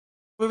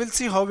We will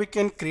see how we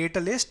can create a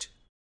list.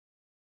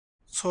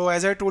 So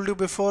as I told you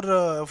before,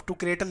 to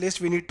create a list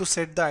we need to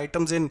set the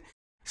items in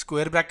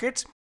square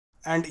brackets,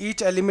 and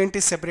each element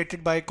is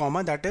separated by a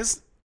comma, that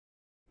is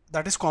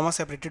comma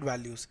separated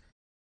values.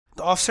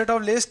 The offset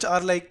of list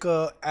are like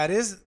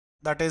arrays,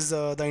 that is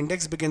the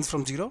index begins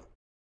from 0.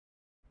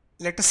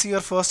 Let us see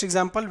our first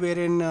example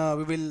wherein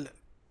we will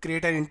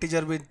create an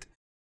integer with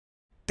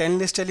 10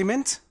 list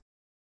elements.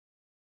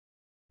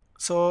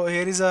 So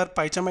here is our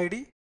PyCharm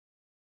ID.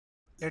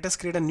 Let us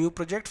create a new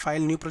project, file,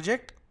 new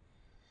project,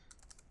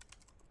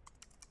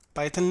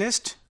 Python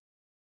list,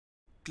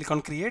 click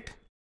on create.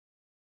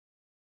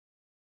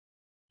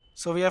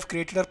 So we have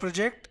created our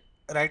project,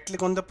 right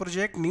click on the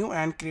project, new,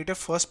 and create a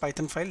first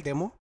Python file,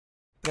 demo.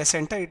 Press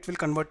enter, it will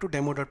convert to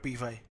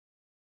demo.py.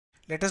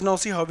 Let us now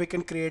see how we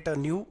can create a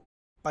new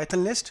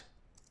Python list.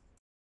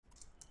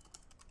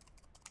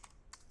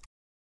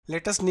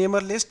 Let us name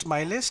our list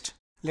mylist.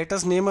 Let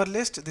us name our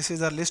list, this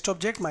is our list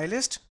object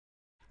mylist.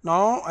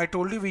 Now I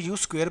told you we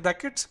use square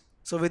brackets,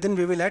 so within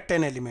we will add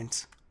 10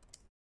 elements.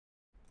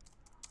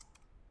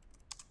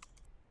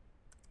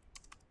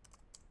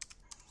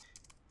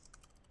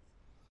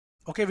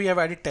 Okay, we have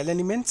added 10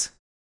 elements.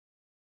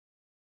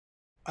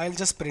 I'll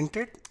just print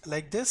it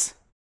like this.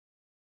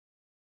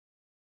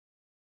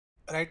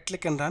 Right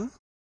click and run,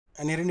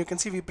 and here you can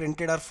see we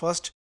printed our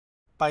first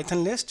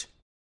Python list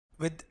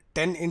with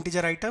 10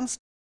 integer items,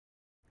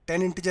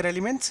 10 integer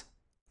elements.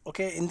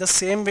 Okay, in the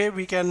same way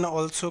we can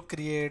also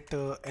create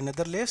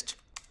another list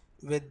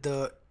with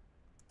the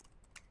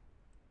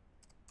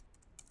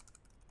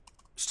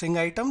string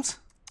items.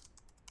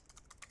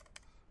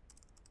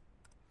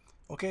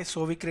 Okay,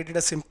 so we created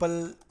a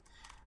simple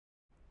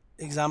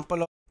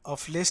example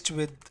of list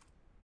with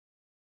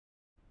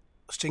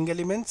string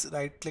elements.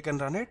 Right click and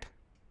run it.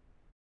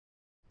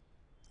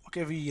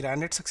 Okay, we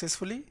ran it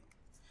successfully.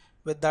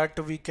 With that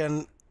we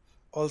can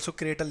also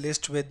create a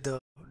list with the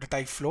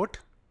type float.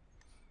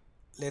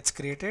 Let's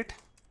create it.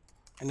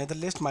 Another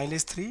list,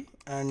 mylist3,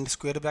 and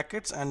square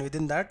brackets, and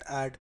within that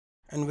add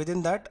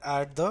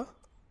the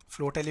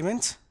float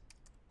elements.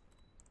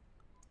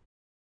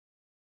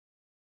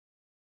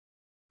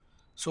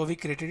 So we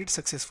created it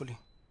successfully.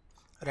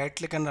 Right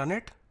click and run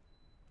it.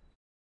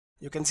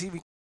 You can see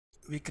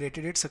we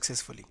created it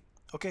successfully.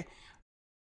 Okay,